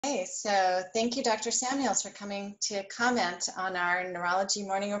Okay, so thank you, Dr. Samuels, for coming to comment on our Neurology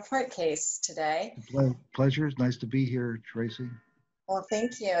Morning Report case today. Pleasure. It's nice to be here, Tracy. Well,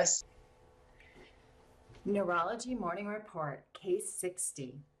 thank you. Neurology Morning Report, Case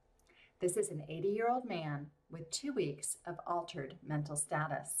 60. This is an 80-year-old man with 2 weeks of altered mental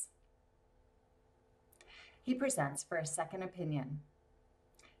status. He presents for a second opinion.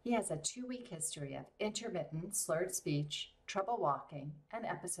 He has a 2-week history of intermittent slurred speech, trouble walking, and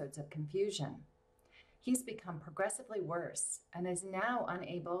episodes of confusion. He's become progressively worse and is now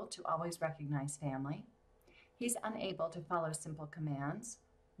unable to always recognize family. He's unable to follow simple commands,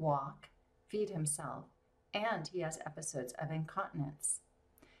 walk, feed himself, and he has episodes of incontinence.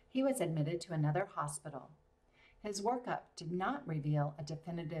 He was admitted to another hospital. His workup did not reveal a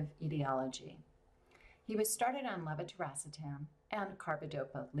definitive etiology. He was started on levetiracetam and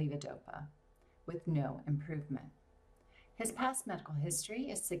carbidopa-levodopa with no improvement. His past medical history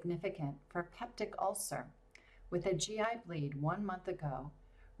is significant for peptic ulcer with a GI bleed 1 month ago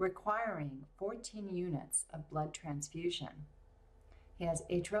requiring 14 units of blood transfusion. He has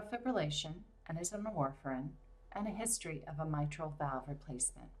atrial fibrillation and is on warfarin and a history of a mitral valve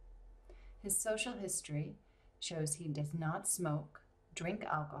replacement. His social history shows he does not smoke, drink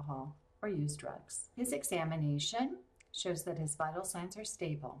alcohol, or use drugs. His examination shows that his vital signs are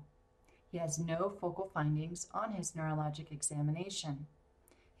stable. He has no focal findings on his neurologic examination.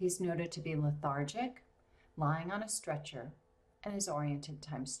 He's noted to be lethargic, lying on a stretcher, and is oriented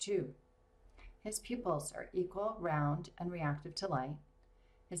 ×2. His pupils are equal, round, and reactive to light.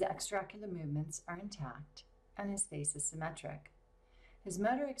 His extraocular movements are intact, and his face is symmetric. His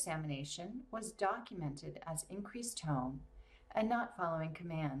motor examination was documented as increased tone and not following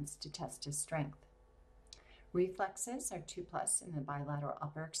commands to test his strength. Reflexes are 2+ in the bilateral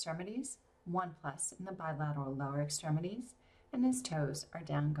upper extremities, 1+ in the bilateral lower extremities, and his toes are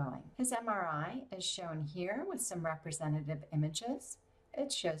downgoing. His MRI is shown here with some representative images.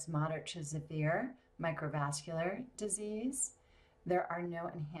 It shows moderate to severe microvascular disease. There are no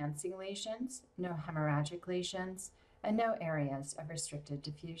enhancing lesions, no hemorrhagic lesions, and no areas of restricted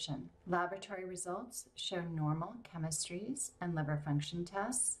diffusion. Laboratory results show normal chemistries and liver function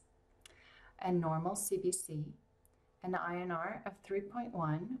tests, and normal CBC, an INR of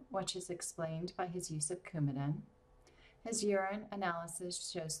 3.1, which is explained by his use of Coumadin. His urine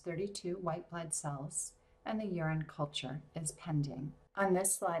analysis shows 32 white blood cells, and the urine culture is pending. On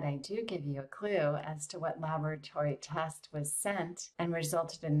this slide, I do give you a clue as to what laboratory test was sent and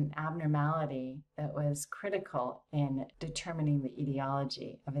resulted in an abnormality that was critical in determining the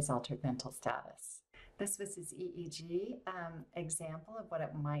etiology of his altered mental status. This was his EEG example of what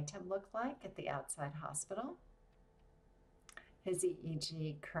it might have looked like at the outside hospital. His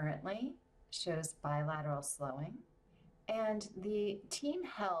EEG currently shows bilateral slowing, and the team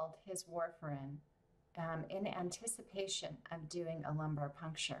held his warfarin in anticipation of doing a lumbar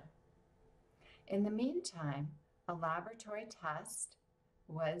puncture. In the meantime, a laboratory test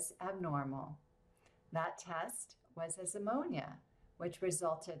was abnormal. That test was his ammonia, which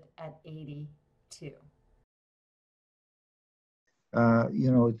resulted at 82.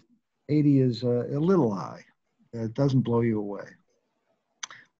 80 is a little high. It doesn't blow you away.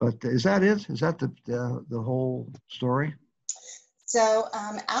 But is that it? Is that the whole story? So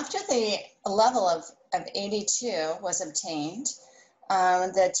after the level of 82 was obtained,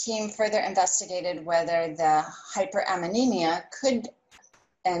 the team further investigated whether the hyperammonemia could,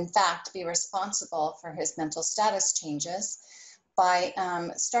 in fact, be responsible for his mental status changes by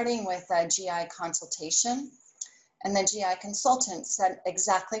starting with a GI consultation. And the GI consultant said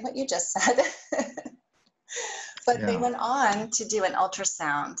exactly what you just said. But yeah. They went on to do an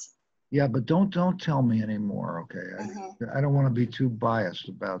ultrasound. Yeah, but don't tell me anymore, okay? I don't want to be too biased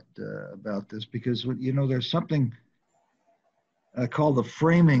about this because, there's something called the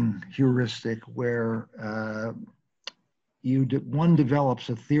framing heuristic where one develops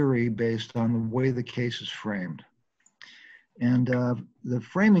a theory based on the way the case is framed. And the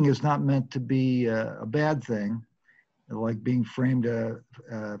framing is not meant to be a bad thing, like being framed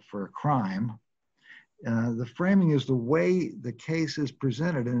for a crime. The framing is the way the case is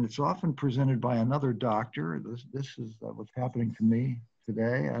presented, and it's often presented by another doctor. This is what's happening to me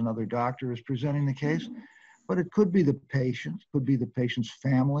today. Another doctor is presenting the case, but it could be the patient, could be the patient's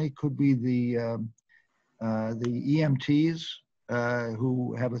family, could be the EMTs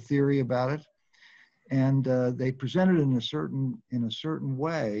who have a theory about it, and they present it in a certain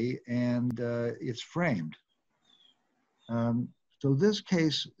way, and it's framed. So this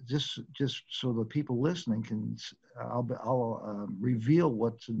case, just so the people listening can, I'll reveal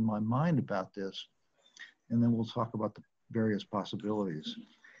what's in my mind about this, and then we'll talk about the various possibilities.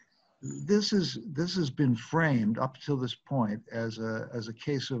 this has been framed up till this point as a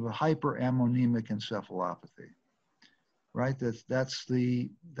case of a hyperammonemic encephalopathy, right?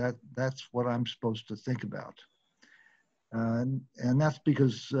 That's what I'm supposed to think about, and that's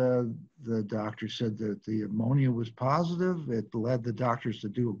because the doctor said that the ammonia was positive. It led the doctors to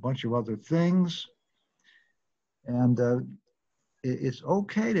do a bunch of other things, and it's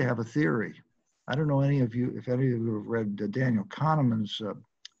okay to have a theory. I don't know if any of you have read Daniel Kahneman's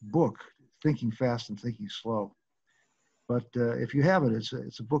book, Thinking Fast and Thinking Slow. But if you haven't,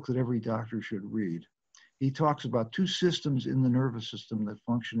 it's a book that every doctor should read. He talks about two systems in the nervous system that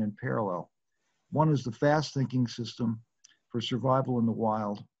function in parallel. One is the fast thinking system for survival in the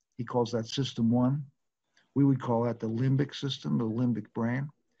wild. He calls that system one. We would call that the limbic system, the limbic brain.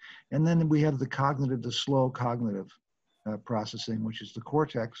 And then we have the slow cognitive processing, which is the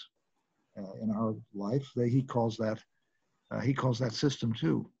cortex in our life. He calls that system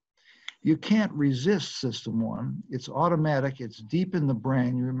two. You can't resist system one. It's automatic. It's deep in the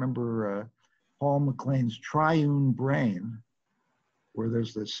brain. You remember Paul MacLean's triune brain, where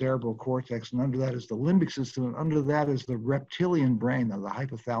there's the cerebral cortex, and under that is the limbic system, and under that is the reptilian brain, of the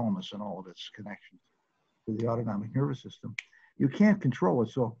hypothalamus and all of its connections to the autonomic nervous system. You can't control it.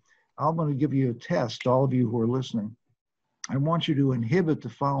 So I'm going to give you a test, all of you who are listening. I want you to inhibit the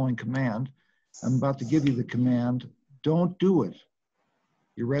following command. I'm about to give you the command. Don't do it.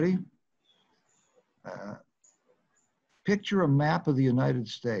 You ready? Picture a map of the United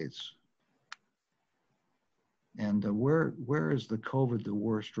States. And where is the COVID the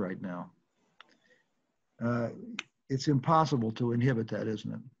worst right now? It's impossible to inhibit that,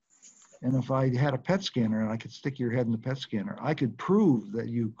 isn't it? And if I had a PET scanner and I could stick your head in the PET scanner, I could prove that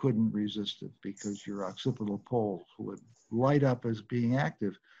you couldn't resist it because your occipital pole would light up as being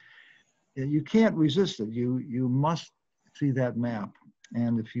active. You can't resist it. You must see that map.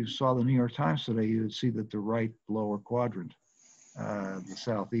 And if you saw the New York Times today, you would see that the right lower quadrant, the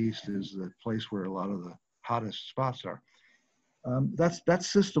southeast, is the place where a lot of the hottest spots are. That's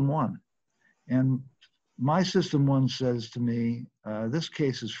system one. And my system one says to me, this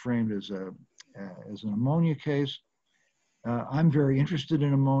case is framed as an ammonia case. I'm very interested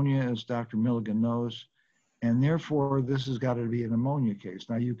in ammonia, as Dr. Milligan knows, and therefore this has got to be an ammonia case.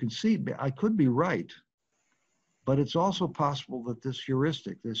 Now you can see I could be right, but it's also possible that this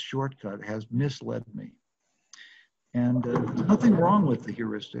heuristic, this shortcut, has misled me. And there's nothing wrong with the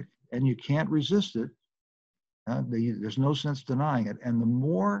heuristic, and you can't resist it. There's no sense denying it. And the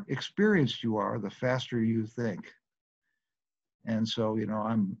more experienced you are, the faster you think. And so,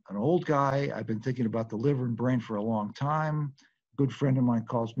 I'm an old guy. I've been thinking about the liver and brain for a long time. A good friend of mine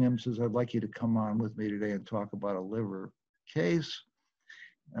calls me up and says, I'd like you to come on with me today and talk about a liver case,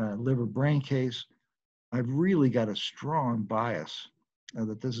 liver brain case. I've really got a strong bias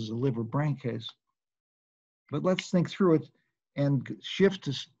that this is a liver brain case. But let's think through it and shift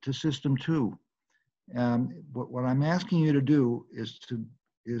to system two. What I'm asking you to do is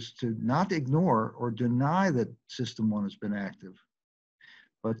to not ignore or deny that system one has been active,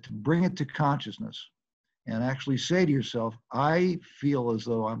 but to bring it to consciousness and actually say to yourself, I feel as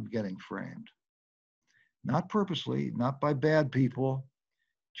though I'm getting framed. Not purposely, not by bad people,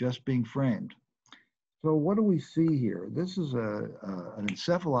 just being framed. So what do we see here? This is an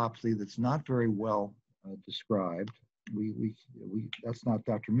encephalopathy that's not very well described. That's not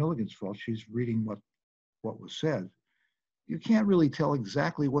Dr. Milligan's fault. She's reading what was said. You can't really tell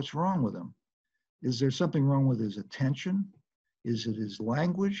exactly what's wrong with him. Is there something wrong with his attention? Is it his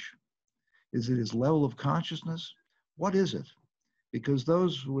language? Is it his level of consciousness? What is it? Because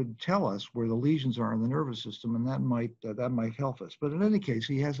those would tell us where the lesions are in the nervous system, and that might help us. But in any case,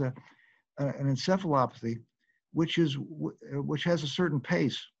 he has an encephalopathy which has a certain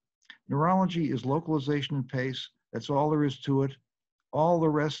pace. Neurology is localization and pace. That's all there is to it. All the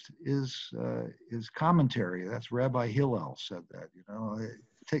rest is commentary. That's Rabbi Hillel said that.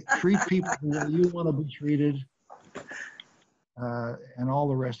 Treat people the way you want to be treated, and all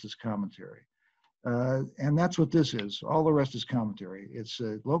the rest is commentary. And that's what this is. All the rest is commentary. It's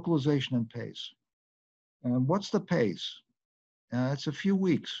localization and pace. And what's the pace? It's a few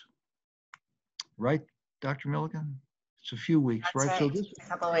weeks, right, Dr. Milligan? It's a few weeks, That's right? So this a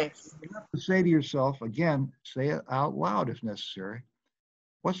couple of weeks. You have to say to yourself, again, say it out loud if necessary.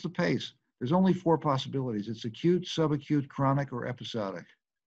 What's the pace? There's only 4 possibilities. It's acute, subacute, chronic, or episodic.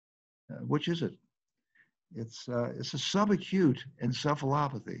 Which is it? It's a subacute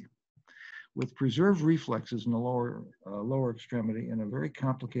encephalopathy with preserved reflexes in the lower extremity and a very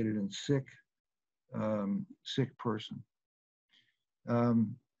complicated and sick person.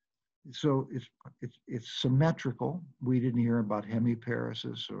 So it's symmetrical. We didn't hear about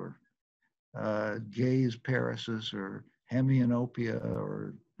hemiparesis or gaze paresis or hemianopia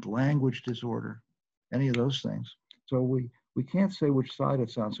or language disorder, any of those things. So we can't say which side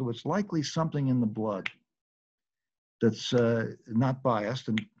it's on. So it's likely something in the blood that's not biased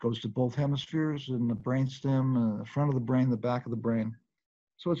and goes to both hemispheres in the brainstem, the front of the brain, the back of the brain.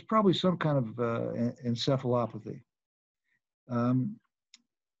 So it's probably some kind of encephalopathy.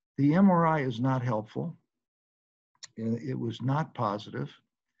 The MRI is not helpful. It was not positive.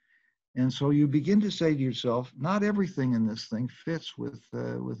 And so you begin to say to yourself, not everything in this thing fits with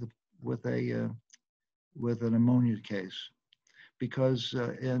an ammonia case, because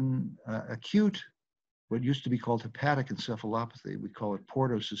in acute, what used to be called hepatic encephalopathy, we call it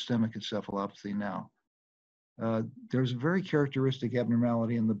portosystemic encephalopathy now. There's a very characteristic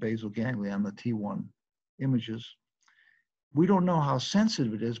abnormality in the basal ganglia on the T1 images. We don't know how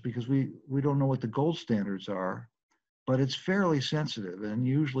sensitive it is because we don't know what the gold standards are, but it's fairly sensitive and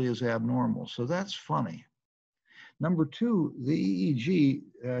usually is abnormal. So that's funny. Number two, the EEG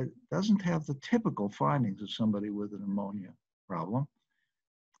doesn't have the typical findings of somebody with an ammonia problem,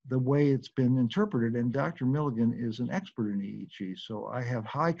 the way it's been interpreted. And Dr. Milligan is an expert in EEG. So I have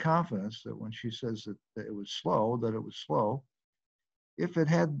high confidence that when she says that it was slow, that it was slow. If it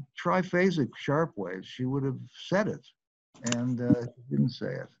had triphasic sharp waves, she would have said it, and she didn't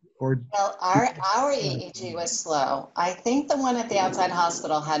say it. Well, our EEG was slow. I think the one at the outside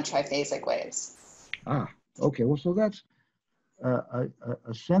hospital had triphasic waves. Ah, okay. Well, so that's a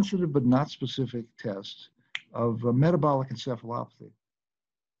sensitive but not specific test of metabolic encephalopathy.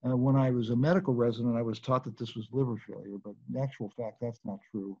 When I was a medical resident, I was taught that this was liver failure, but in actual fact, that's not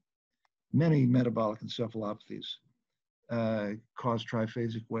true. Many metabolic encephalopathies cause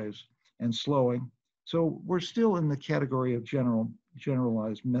triphasic waves and slowing. So we're still in the category of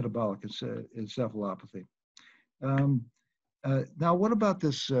generalized metabolic encephalopathy. Now, what about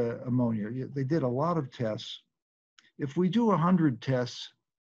this ammonia? They did a lot of tests. If we do 100 tests,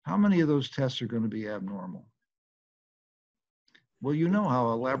 how many of those tests are going to be abnormal? Well, you know how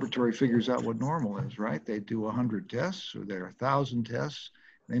a laboratory figures out what normal is, right? They do 100 tests, or there are 1,000 tests.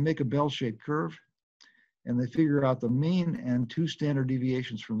 They make a bell-shaped curve, and they figure out the mean and 2 standard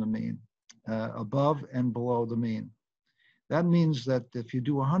deviations from the mean, above and below the mean. That means that if you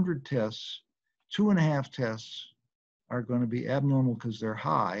do 100 tests, 2.5 tests are going to be abnormal because they're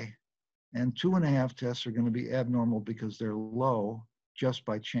high, and 2.5 tests are going to be abnormal because they're low just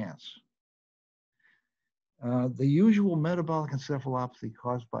by chance. The usual metabolic encephalopathy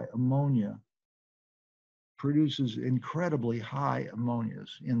caused by ammonia produces incredibly high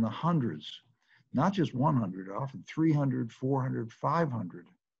ammonias in the hundreds, not just 100, often 300, 400, 500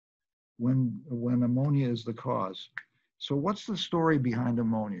 when ammonia is the cause. So what's the story behind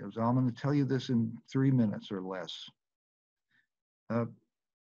ammonia? So I'm going to tell you this in 3 minutes or less.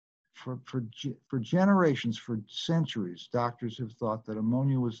 For generations, for centuries, doctors have thought that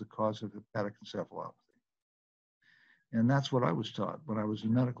ammonia was the cause of hepatic encephalopathy. And that's what I was taught when I was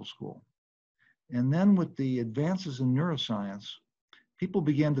in medical school. And then with the advances in neuroscience, people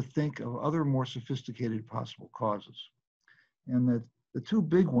began to think of other more sophisticated possible causes. And that the 2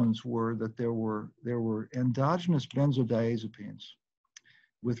 big ones were that there were endogenous benzodiazepines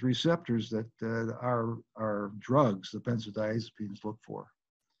with receptors that our drugs, the benzodiazepines, look for.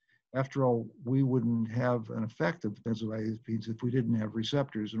 After all, we wouldn't have an effect of the benzodiazepines if we didn't have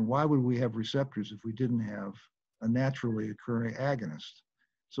receptors. And why would we have receptors if we didn't have a naturally occurring agonist?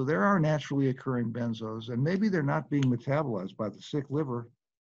 So there are naturally occurring benzos, and maybe they're not being metabolized by the sick liver.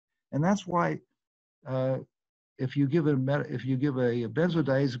 And that's why if you give a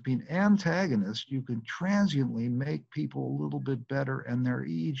benzodiazepine antagonist, you can transiently make people a little bit better, and their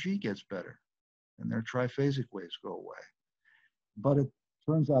EEG gets better, and their triphasic waves go away. But it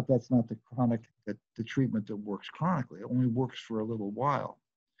turns out that's not the treatment that works chronically. It only works for a little while.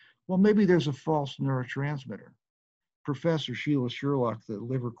 Well, maybe there's a false neurotransmitter. Professor Sheila Sherlock, the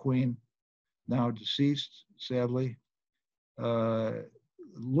liver queen, now deceased, sadly,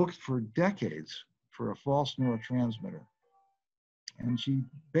 looked for decades for a false neurotransmitter. And she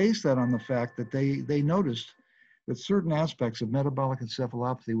based that on the fact that they noticed that certain aspects of metabolic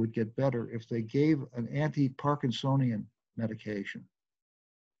encephalopathy would get better if they gave an anti-Parkinsonian medication.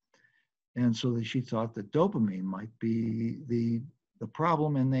 And so that she thought that dopamine might be the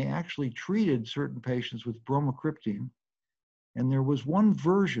problem, and they actually treated certain patients with bromocriptine. And there was one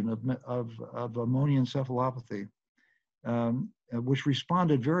version of ammonia encephalopathy which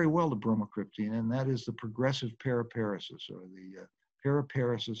responded very well to bromocriptine, and that is the progressive paraparesis, or the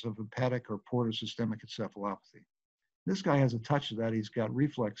paraparesis of hepatic or portosystemic encephalopathy. This guy has a touch of that. He's got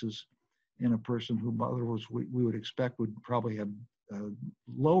reflexes in a person who otherwise we would expect would probably have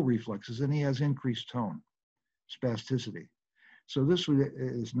low reflexes, and he has increased tone, spasticity. So this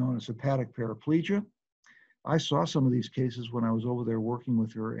is known as hepatic paraplegia. I saw some of these cases when I was over there working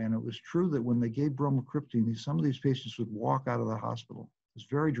with her, and it was true that when they gave bromocriptine, some of these patients would walk out of the hospital. It was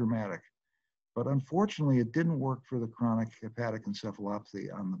very dramatic. But unfortunately, it didn't work for the chronic hepatic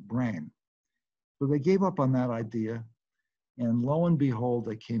encephalopathy on the brain. So they gave up on that idea, and lo and behold,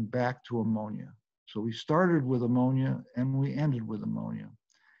 they came back to ammonia. So we started with ammonia, and we ended with ammonia.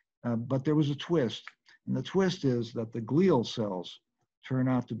 But there was a twist, and the twist is that the glial cells turn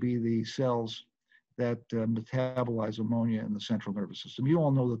out to be the cells that metabolize ammonia in the central nervous system. You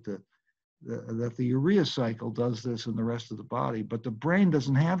all know that the urea cycle does this in the rest of the body, but the brain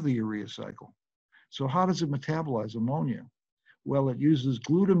doesn't have the urea cycle. So how does it metabolize ammonia? Well, it uses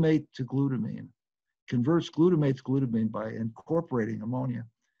glutamate to glutamine, converts glutamate to glutamine by incorporating ammonia.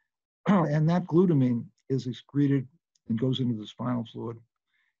 And that glutamine is excreted and goes into the spinal fluid.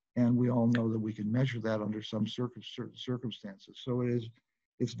 And we all know that we can measure that under some certain circumstances. So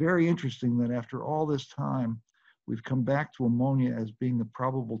it's very interesting that after all this time, we've come back to ammonia as being the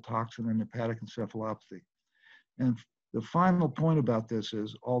probable toxin in hepatic encephalopathy. And the final point about this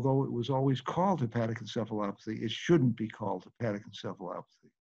is, although it was always called hepatic encephalopathy, it shouldn't be called hepatic encephalopathy,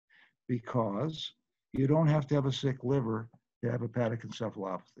 because you don't have to have a sick liver to have hepatic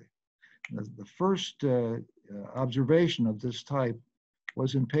encephalopathy. The first observation of this type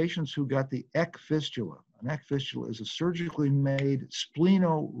was in patients who got the ECK fistula. An ECK fistula is a surgically made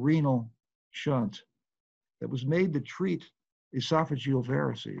splenorenal shunt that was made to treat esophageal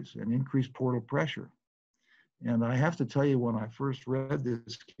varices and increased portal pressure. And I have to tell you, when I first read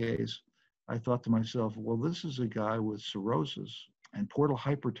this case, I thought to myself, well, this is a guy with cirrhosis and portal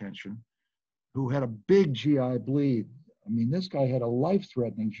hypertension who had a big GI bleed. I mean, this guy had a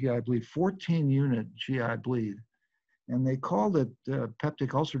life-threatening GI bleed, 14-unit GI bleed. And they called it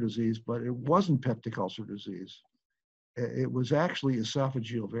peptic ulcer disease, but it wasn't peptic ulcer disease. It was actually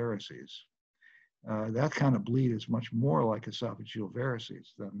esophageal varices. That kind of bleed is much more like esophageal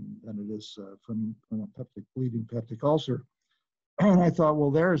varices than it is from a bleeding peptic ulcer. And I thought,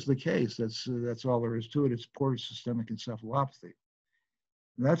 well, there's the case. That's all there is to it. It's portosystemic encephalopathy.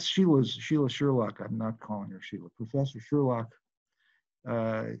 That's Sheila Sherlock. I'm not calling her Sheila. Professor Sherlock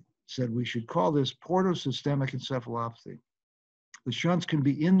said we should call this portosystemic encephalopathy. The shunts can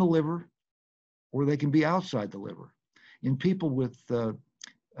be in the liver, or they can be outside the liver. In people with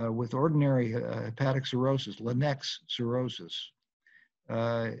ordinary hepatic cirrhosis, Lennox cirrhosis,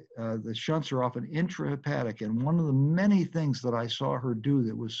 the shunts are often intrahepatic. And one of the many things that I saw her do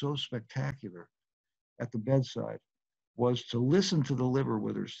that was so spectacular at the bedside was to listen to the liver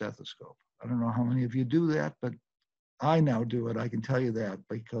with her stethoscope. I don't know how many of you do that, but I now do it. I can tell you that,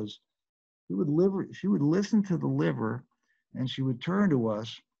 because she would listen to the liver, and she would turn to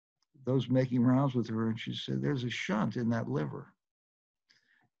us, those making rounds with her, and she said, there's a shunt in that liver.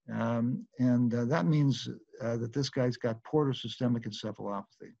 That means that this guy's got portosystemic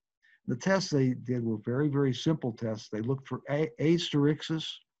encephalopathy. The tests they did were very, very simple tests. They looked for asterixis,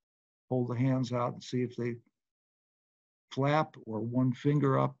 hold the hands out and see if they flap, or one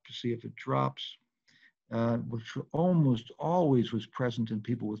finger up to see if it drops, which almost always was present in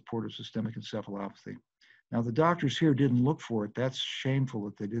people with portosystemic encephalopathy. Now, the doctors here didn't look for it. That's shameful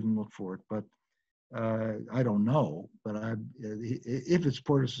that they didn't look for it, but I don't know. But if it's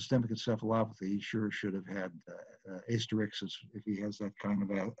portosystemic encephalopathy, he sure should have had asterixis if he has that kind of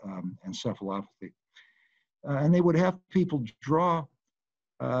encephalopathy. And they would have people draw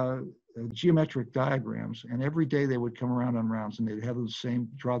geometric diagrams, and every day they would come around on rounds, and they'd have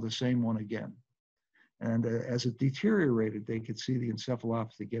draw the same one again. And as it deteriorated, they could see the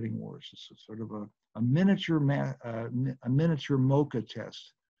encephalopathy getting worse. It's sort of a miniature MoCA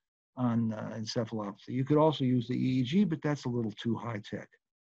test on encephalopathy. You could also use the EEG, but that's a little too high tech.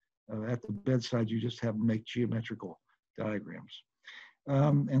 At the bedside, you just have them make geometrical diagrams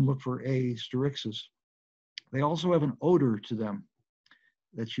and look for asterixis. They also have an odor to them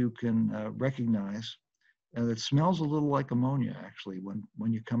that you can recognize, and it smells a little like ammonia, actually,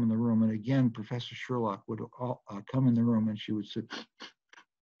 when you come in the room. And again, Professor Sherlock would come in the room, and she would say,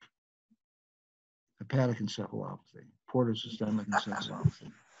 hepatic encephalopathy, portosystemic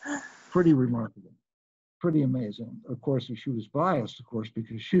encephalopathy. Pretty remarkable, pretty amazing. Of course, she was biased, of course,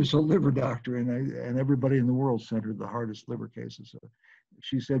 because she was a liver doctor, and everybody in the world sent her the hardest liver cases. So if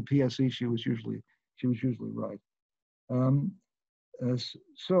she said PSE, she was usually right.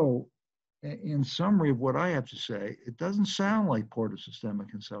 So, in summary of what I have to say, it doesn't sound like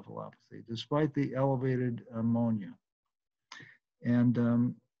portosystemic encephalopathy, despite the elevated ammonia.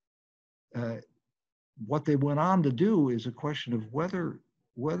 And what they went on to do is a question of whether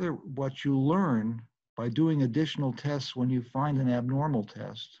what you learn by doing additional tests when you find an abnormal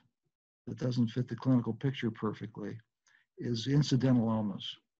test that doesn't fit the clinical picture perfectly is incidental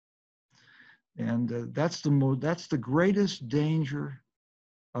illness. And that's the greatest danger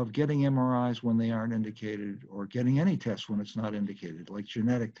of getting MRIs when they aren't indicated, or getting any tests when it's not indicated, like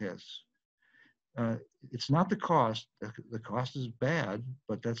genetic tests. It's not the cost. The cost is bad,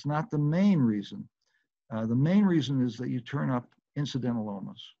 but that's not the main reason. The main reason is that you turn up incidental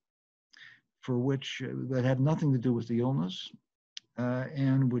illness, for which that have nothing to do with the illness,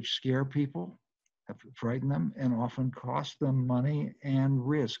 and which scare people, frighten them, and often cost them money and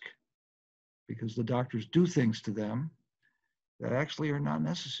risk, because the doctors do things to them that actually are not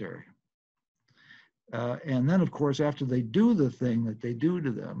necessary. And then, of course, after they do the thing that they do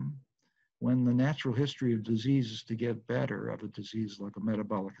to them, when the natural history of disease is to get better, of a disease like a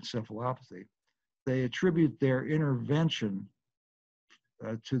metabolic encephalopathy, they attribute their intervention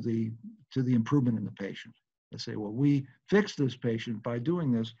to the improvement in the patient. They say, well, we fixed this patient by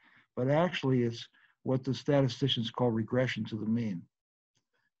doing this, but actually it's what the statisticians call regression to the mean,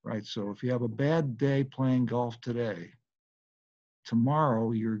 right? So if you have a bad day playing golf today,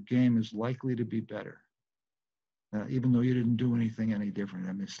 tomorrow your game is likely to be better, even though you didn't do anything any different.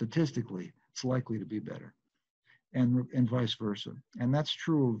 I mean, statistically, it's likely to be better, and vice versa. And that's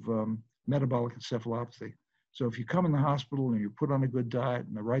true of metabolic encephalopathy. So if you come in the hospital and you're put on a good diet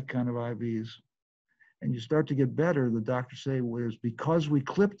and the right kind of IVs, and you start to get better, the doctors say, well, it's because we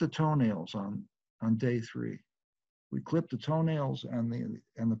clipped the toenails on day 3. We clipped the toenails and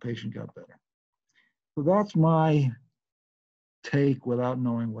the patient got better. So that's my take without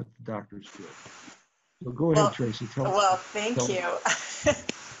knowing what the doctors did. So go ahead, Tracy. Thank you.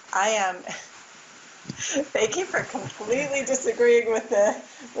 I am. Thank you for completely disagreeing with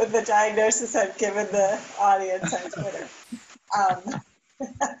the diagnosis I've given the audience on Twitter.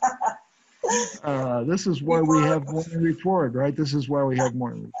 This is why we have morning report, right? This is why we have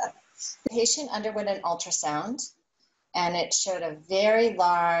morning report. The patient underwent an ultrasound, and it showed a very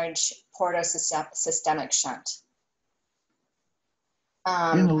large portosystemic shunt.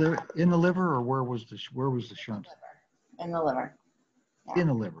 In the liver, or where was the shunt? In the liver. Yeah. In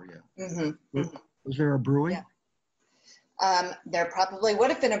the liver, yeah. Mm-hmm. Was there a bruit? Yeah. There probably would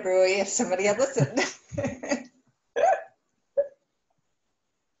have been a bruit if somebody had listened.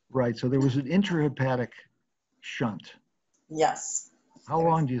 Right. So there was an intrahepatic shunt. Yes. How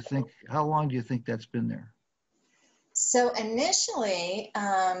long do you think that's been there? So initially,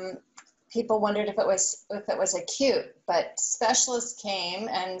 people wondered if it was acute, but specialists came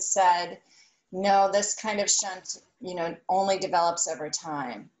and said, no, this kind of shunt, only develops over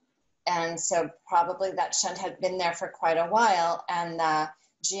time. And so probably that shunt had been there for quite a while, and the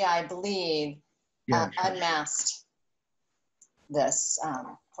GI bleed unmasked this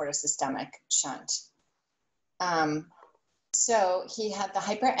portosystemic shunt. So he had the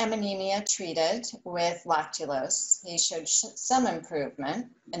hyperammonemia treated with lactulose. He showed some improvement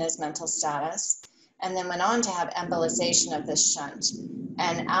in his mental status, and then went on to have embolization of this shunt.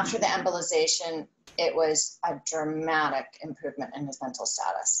 And after the embolization, it was a dramatic improvement in his mental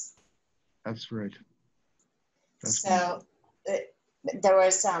status. That's right. There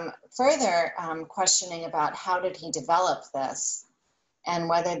was further questioning about how did he develop this, and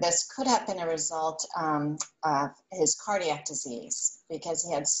whether this could have been a result of his cardiac disease, because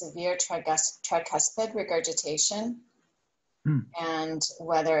he had severe tricuspid regurgitation, and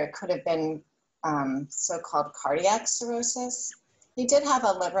whether it could have been so-called cardiac cirrhosis. He did have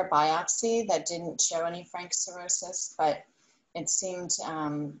a liver biopsy that didn't show any frank cirrhosis, but it seemed,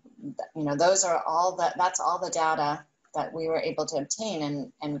 that's all the data that we were able to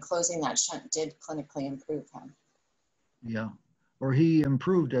obtain, and closing that shunt did clinically improve him. Yeah, or he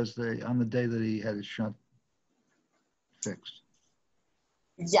improved on the day that he had his shunt fixed.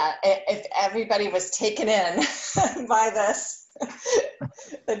 Yeah, if everybody was taken in by this,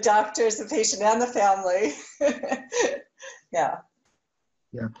 the doctors, the patient, and the family. Yeah.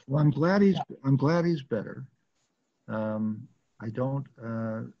 Yeah. Well, I'm glad he's better. I don't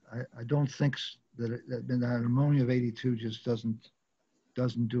think that that pneumonia of 82 just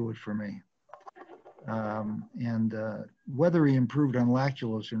doesn't do it for me. And whether he improved on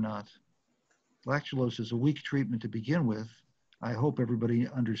lactulose or not, lactulose is a weak treatment to begin with. I hope everybody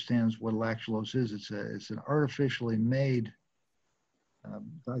understands what lactulose is. It's an artificially made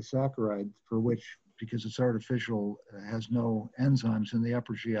disaccharide, for which, because it's artificial, has no enzymes in the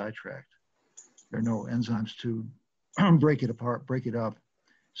upper GI tract. There are no enzymes to break it up.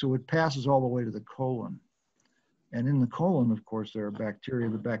 So it passes all the way to the colon. And in the colon, of course, there are bacteria.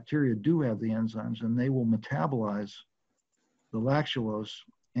 The bacteria do have the enzymes, and they will metabolize the lactulose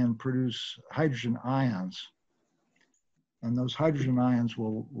and produce hydrogen ions. And those hydrogen ions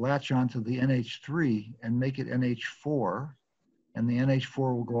will latch onto the NH3 and make it NH4, and the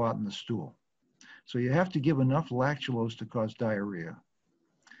NH4 will go out in the stool. So you have to give enough lactulose to cause diarrhea.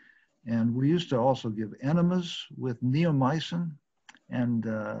 And we used to also give enemas with neomycin and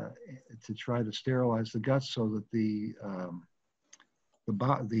to try to sterilize the guts so that the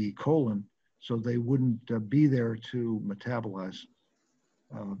colon, so they wouldn't be there to metabolize.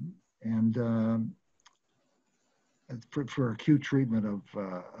 For acute treatment of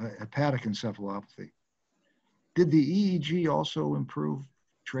hepatic encephalopathy. Did the EEG also improve,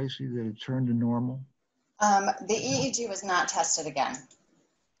 Tracy, that it turned to normal? The EEG was not tested again.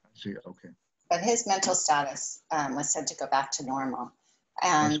 I see, okay. But his mental status was said to go back to normal.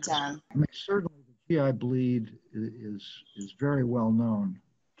 And I mean, certainly the GI bleed is very well known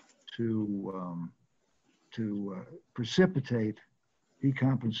to precipitate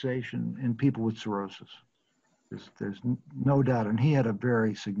decompensation in people with cirrhosis. There's no doubt, and he had a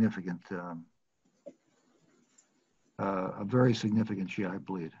very significant GI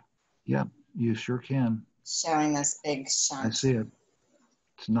bleed. Yeah, you sure can. Showing this big shunt. I see it.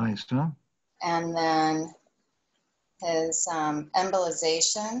 It's nice, huh? And then his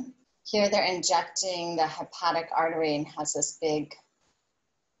embolization. Here they're injecting the hepatic artery and has this big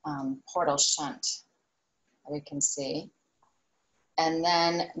portal shunt that we can see. And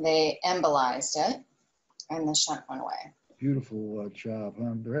then they embolized it and the shunt went away. Beautiful job,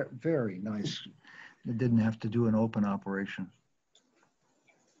 huh? Very nice. It didn't have to do an open operation.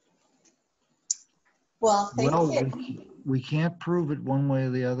 Well, thank you. We can't prove it one way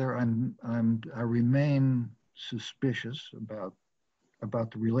or the other. I remain suspicious about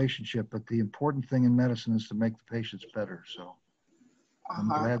the relationship, but the important thing in medicine is to make the patients better. So I'm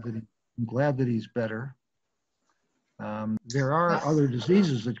glad that he's better. There are other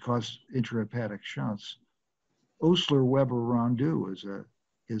diseases that cause intrahepatic shunts. Osler-Weber-Rondeau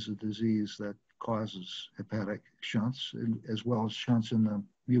is a disease that causes hepatic shunts, as well as shunts in the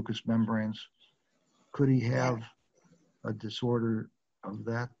mucous membranes. Could he have a disorder of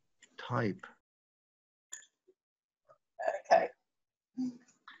that type? Okay.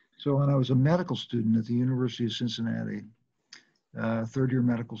 So when I was a medical student at the University of Cincinnati, third-year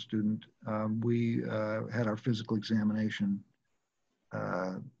medical student, we had our physical examination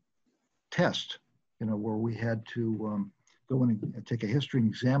test, where we had to go in and take a history and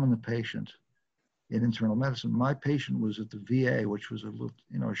examine the patient in internal medicine. My patient was at the VA, which was a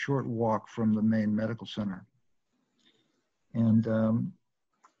short walk from the main medical center. And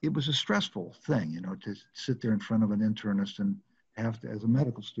it was a stressful thing, to sit there in front of an internist and have to, as a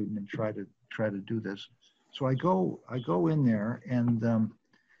medical student, and try to do this. So I go in there, and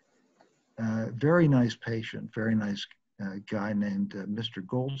very nice patient, very nice guy named Mr.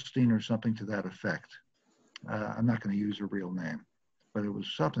 Goldstein or something to that effect. I'm not going to use a real name, but it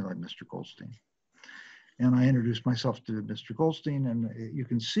was something like Mr. Goldstein. And I introduced myself to Mr. Goldstein, and you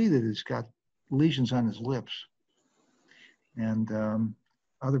can see that he's got lesions on his lips and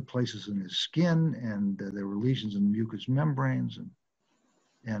other places in his skin, and there were lesions in the mucous membranes,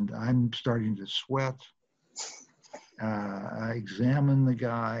 and I'm starting to sweat. I examine the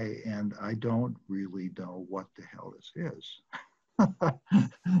guy, and I don't really know what the hell this is.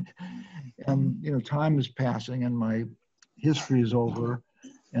 And, time is passing, and my history is over,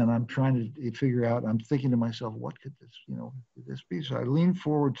 and I'm trying to figure out, I'm thinking to myself, what could this be? So I lean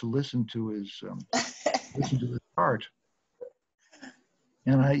forward to listen to his chart.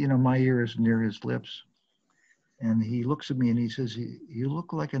 And my ear is near his lips. And he looks at me and he says, "You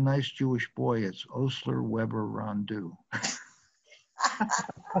look like a nice Jewish boy. It's Osler-Weber-Rondeau."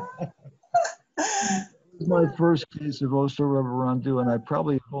 My first case of Osler-Weber-Rondeau, and I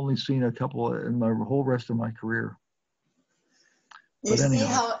probably have only seen a couple in my whole rest of my career. You see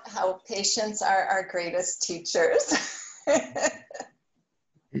how patients are our greatest teachers.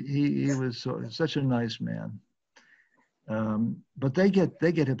 He was such a nice man. But they get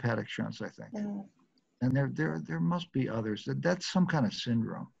hepatic shunts, I think. Yeah. And there must be others. That's some kind of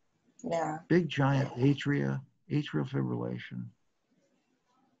syndrome. Yeah. Big giant atrial fibrillation,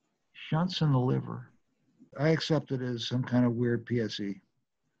 shunts in the liver. I accept it as some kind of weird PSE.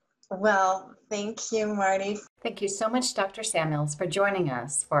 Well, thank you, Marty. Thank you so much, Dr. Samuels, for joining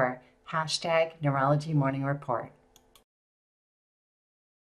us for #Neurology Morning Report.